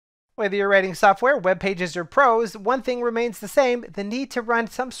Whether you're writing software, web pages, or prose, one thing remains the same: the need to run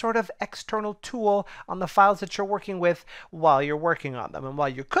some sort of external tool on the files that you're working with while you're working on them. And while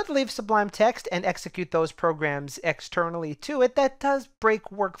you could leave Sublime Text and execute those programs externally to it, that does break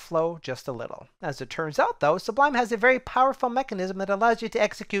workflow just a little. As it turns out, though, Sublime has a very powerful mechanism that allows you to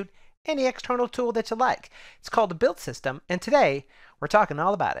execute any external tool that you like. It's called a build system, and today we're talking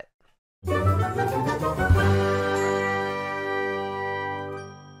all about it.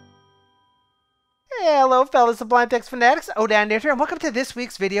 Hello fellow Sublime Text fanatics, Odan here, and welcome to this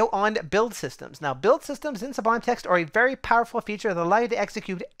week's video on build systems. Now, build systems in Sublime Text are a very powerful feature that allow you to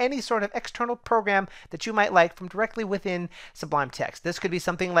execute any sort of external program that you might like from directly within Sublime Text. This could be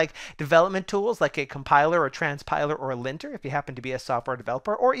something like development tools like a compiler or transpiler or a linter if you happen to be a software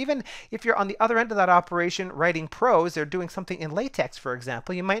developer, or even if you're on the other end of that operation writing prose or doing something in LaTeX, for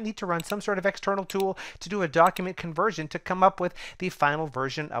example, you might need to run some sort of external tool to do a document conversion to come up with the final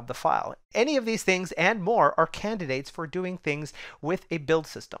version of the file. Any of these things and more are candidates for doing things with a build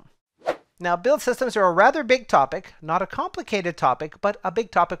system. Now, build systems are a rather big topic, not a complicated topic, but a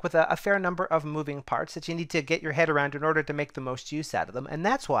big topic with a fair number of moving parts that you need to get your head around in order to make the most use out of them. And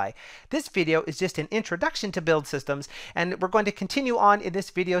that's why this video is just an introduction to build systems, and we're going to continue on in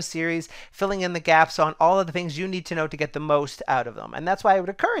this video series, filling in the gaps on all of the things you need to know to get the most out of them. And that's why I would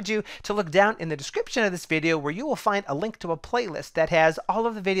encourage you to look down in the description of this video, where you will find a link to a playlist that has all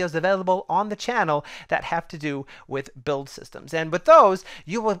of the videos available on the channel that have to do with build systems. And with those,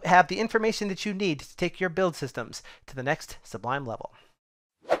 you will have the information that you need to take your build systems to the next Sublime level.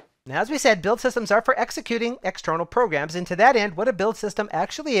 Now, as we said, build systems are for executing external programs, and to that end, what a build system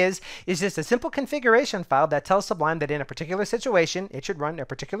actually is just a simple configuration file that tells Sublime that in a particular situation, it should run a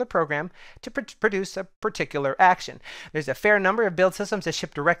particular program to produce a particular action. There's a fair number of build systems that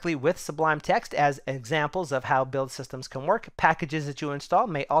ship directly with Sublime Text as examples of how build systems can work. Packages that you install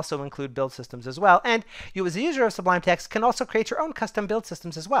may also include build systems as well, and you as a user of Sublime Text can also create your own custom build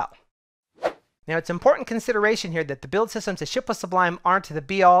systems as well. Now, it's important consideration here that the build systems that ship with Sublime aren't the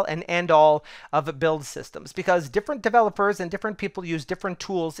be-all and end-all of build systems, because different developers and different people use different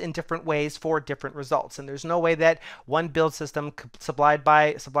tools in different ways for different results. And there's no way that one build system supplied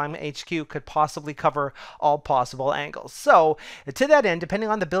by Sublime HQ could possibly cover all possible angles. So, to that end, depending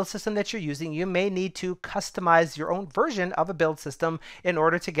on the build system that you're using, you may need to customize your own version of a build system in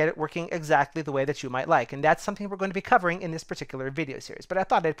order to get it working exactly the way that you might like. And that's something we're going to be covering in this particular video series. But I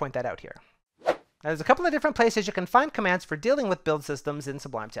thought I'd point that out here. Now, there's a couple of different places you can find commands for dealing with build systems in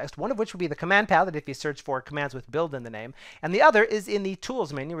Sublime Text, one of which would be the command palette if you search for commands with build in the name, and the other is in the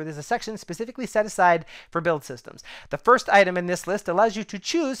tools menu, where there's a section specifically set aside for build systems. The first item in this list allows you to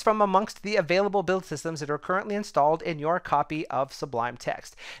choose from amongst the available build systems that are currently installed in your copy of Sublime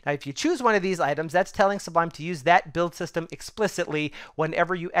Text. Now, if you choose one of these items, that's telling Sublime to use that build system explicitly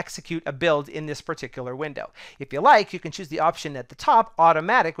whenever you execute a build in this particular window. If you like, you can choose the option at the top,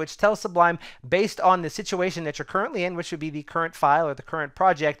 Automatic, which tells Sublime, based on the situation that you're currently in, which would be the current file or the current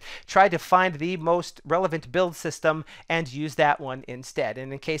project, try to find the most relevant build system and use that one instead.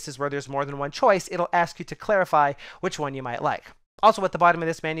 And in cases where there's more than one choice, it'll ask you to clarify which one you might like. Also, at the bottom of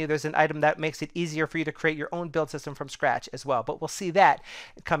this menu, there's an item that makes it easier for you to create your own build system from scratch as well, but we'll see that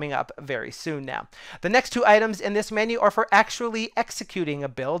coming up very soon now. The next two items in this menu are for actually executing a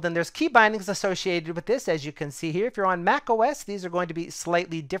build, and there's key bindings associated with this, as you can see here. If you're on Mac OS, these are going to be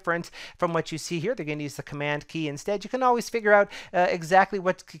slightly different from what you see here. They're going to use the Command key instead. You can always figure out exactly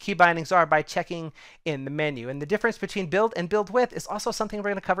what key bindings are by checking in the menu. And the difference between build and build with is also something we're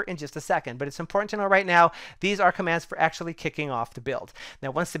going to cover in just a second, but it's important to know right now, these are commands for actually kicking off the build.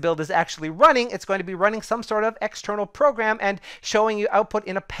 Now, once the build is actually running, it's going to be running some sort of external program and showing you output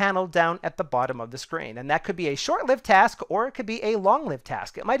in a panel down at the bottom of the screen. And that could be a short-lived task, or it could be a long-lived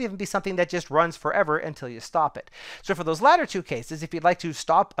task. It might even be something that just runs forever until you stop it. So for those latter two cases, if you'd like to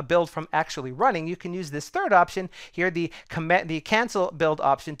stop a build from actually running, you can use this third option here, the cancel build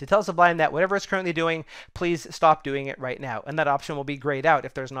option, to tell Sublime that whatever it's currently doing, please stop doing it right now. And that option will be grayed out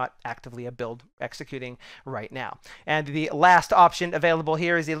if there's not actively a build executing right now. And the last option available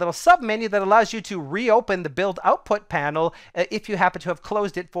here is a little sub-menu that allows you to reopen the build output panel if you happen to have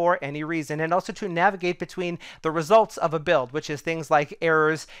closed it for any reason, and also to navigate between the results of a build, which is things like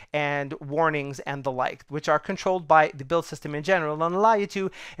errors and warnings and the like, which are controlled by the build system in general, and allow you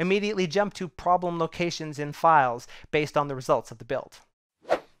to immediately jump to problem locations in files based on the results of the build.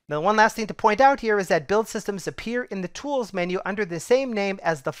 Now, one last thing to point out here is that build systems appear in the Tools menu under the same name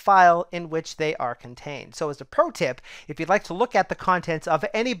as the file in which they are contained. So as a pro tip, if you'd like to look at the contents of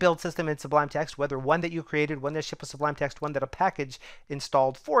any build system in Sublime Text, whether one that you created, one that shipped with Sublime Text, one that a package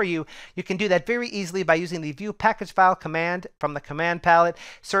installed for you, you can do that very easily by using the View Package File command from the command palette.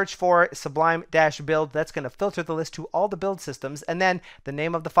 Search for sublime-build. That's going to filter the list to all the build systems, and then the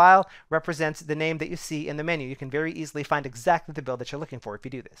name of the file represents the name that you see in the menu. You can very easily find exactly the build that you're looking for if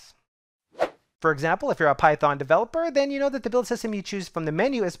you do this. For example, if you're a Python developer, then you know that the build system you choose from the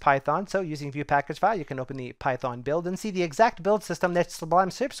menu is Python. So using View Package File, you can open the Python build and see the exact build system that Sublime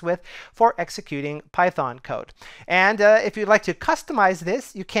ships with for executing Python code. And if you'd like to customize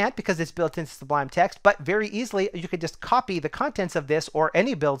this, you can't because it's built into Sublime Text, but very easily you could just copy the contents of this or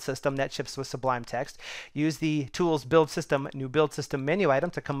any build system that ships with Sublime Text. Use the Tools Build System, New Build System menu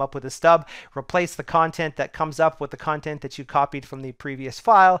item to come up with a stub. Replace the content that comes up with the content that you copied from the previous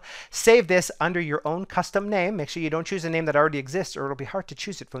file. Save this under your own custom name. Make sure you don't choose a name that already exists, or it'll be hard to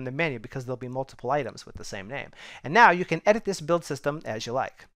choose it from the menu because there'll be multiple items with the same name. And now you can edit this build system as you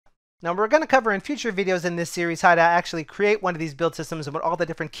like. Now, we're going to cover in future videos in this series how to actually create one of these build systems and what all the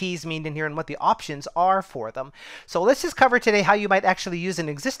different keys mean in here and what the options are for them. So let's just cover today how you might actually use an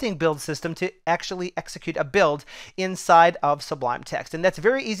existing build system to actually execute a build inside of Sublime Text. And that's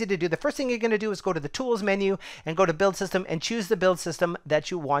very easy to do. The first thing you're going to do is go to the Tools menu and go to Build System and choose the build system that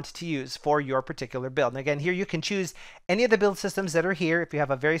you want to use for your particular build. And again, here you can choose any of the build systems that are here if you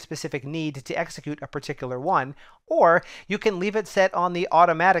have a very specific need to execute a particular one, or you can leave it set on the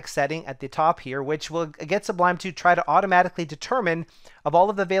automatic setting at the top here, which will get Sublime to try to automatically determine of all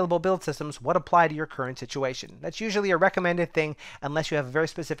of the available build systems what apply to your current situation. That's usually a recommended thing unless you have a very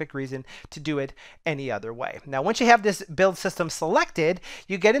specific reason to do it any other way. Now, once you have this build system selected,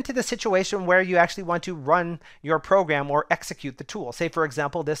 you get into the situation where you actually want to run your program or execute the tool. Say, for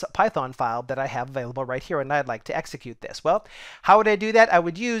example, this Python file that I have available right here, and I'd like to execute this. Well, how would I do that? I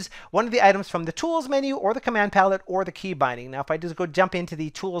would use one of the items from the Tools menu or the command palette or the key binding. Now, if I just go jump into the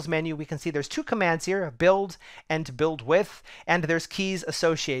Tools menu, we can see there's two commands here, build and build with, and there's keys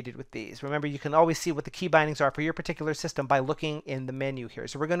associated with these. Remember, you can always see what the key bindings are for your particular system by looking in the menu here.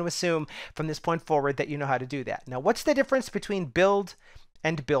 So we're going to assume from this point forward that you know how to do that. Now, what's the difference between build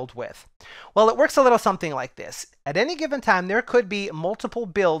and build with? Well, it works a little something like this. At any given time, there could be multiple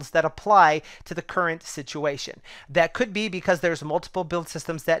builds that apply to the current situation. That could be because there's multiple build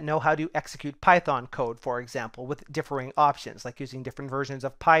systems that know how to execute Python code, for example, with differing options, like using different versions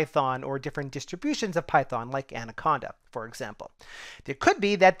of Python or different distributions of Python, like Anaconda, for example. There could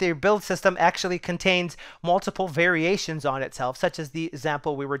be that the build system actually contains multiple variations on itself, such as the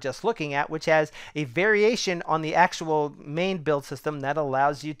example we were just looking at, which has a variation on the actual main build system that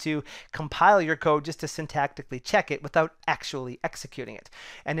allows you to compile your code just to syntactically check it without actually executing it.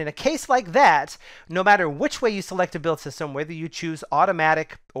 And in a case like that, no matter which way you select a build system, whether you choose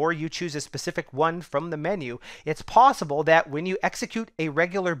automatic or you choose a specific one from the menu, it's possible that when you execute a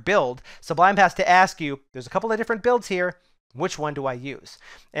regular build, Sublime has to ask you, there's a couple of different builds here, which one do I use?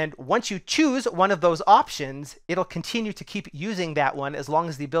 And once you choose one of those options, it'll continue to keep using that one as long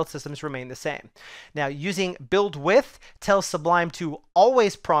as the build systems remain the same. Now, using build with tells Sublime to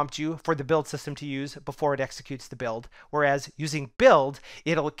always prompt you for the build system to use before it executes the build, whereas using build,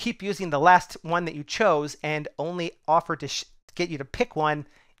 it'll keep using the last one that you chose and only offer to get you to pick one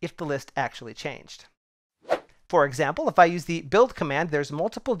if the list actually changed. For example, if I use the build command, there's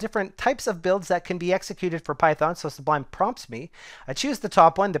multiple different types of builds that can be executed for Python, so Sublime prompts me. I choose the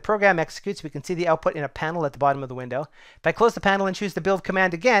top one, the program executes. We can see the output in a panel at the bottom of the window. If I close the panel and choose the build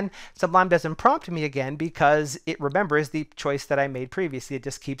command again, Sublime doesn't prompt me again because it remembers the choice that I made previously. It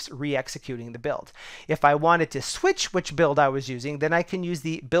just keeps re-executing the build. If I wanted to switch which build I was using, then I can use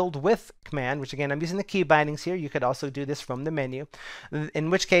the build with command, which again, I'm using the key bindings here. You could also do this from the menu, in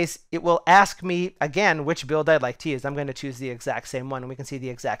which case it will ask me again which build I'd like to use. I'm going to choose the exact same one, and we can see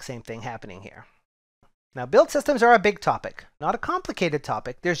the exact same thing happening here. Now, build systems are a big topic, not a complicated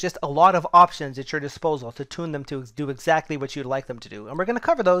topic. There's just a lot of options at your disposal to tune them to do exactly what you'd like them to do. And we're going to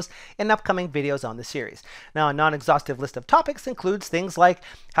cover those in upcoming videos on the series. Now, a non-exhaustive list of topics includes things like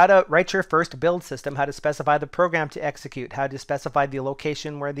how to write your first build system, how to specify the program to execute, how to specify the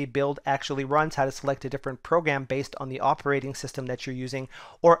location where the build actually runs, how to select a different program based on the operating system that you're using,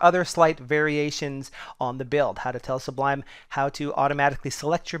 or other slight variations on the build, how to tell Sublime how to automatically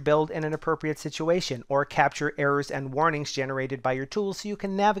select your build in an appropriate situation, or or capture errors and warnings generated by your tools so you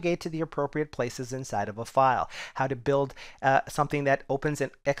can navigate to the appropriate places inside of a file, how to build something that opens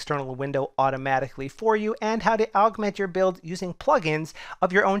an external window automatically for you, and how to augment your build using plugins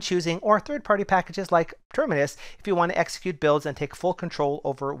of your own choosing or third-party packages like Terminus if you want to execute builds and take full control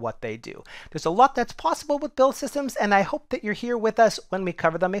over what they do. There's a lot that's possible with build systems, and I hope that you're here with us when we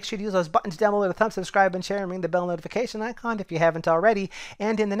cover them. Make sure to use those buttons down below to thumb, subscribe, and share, and ring the bell notification icon if you haven't already.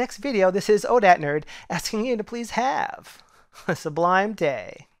 And in the next video, this is ODAT Nerd asking you to please have a sublime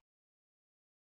day.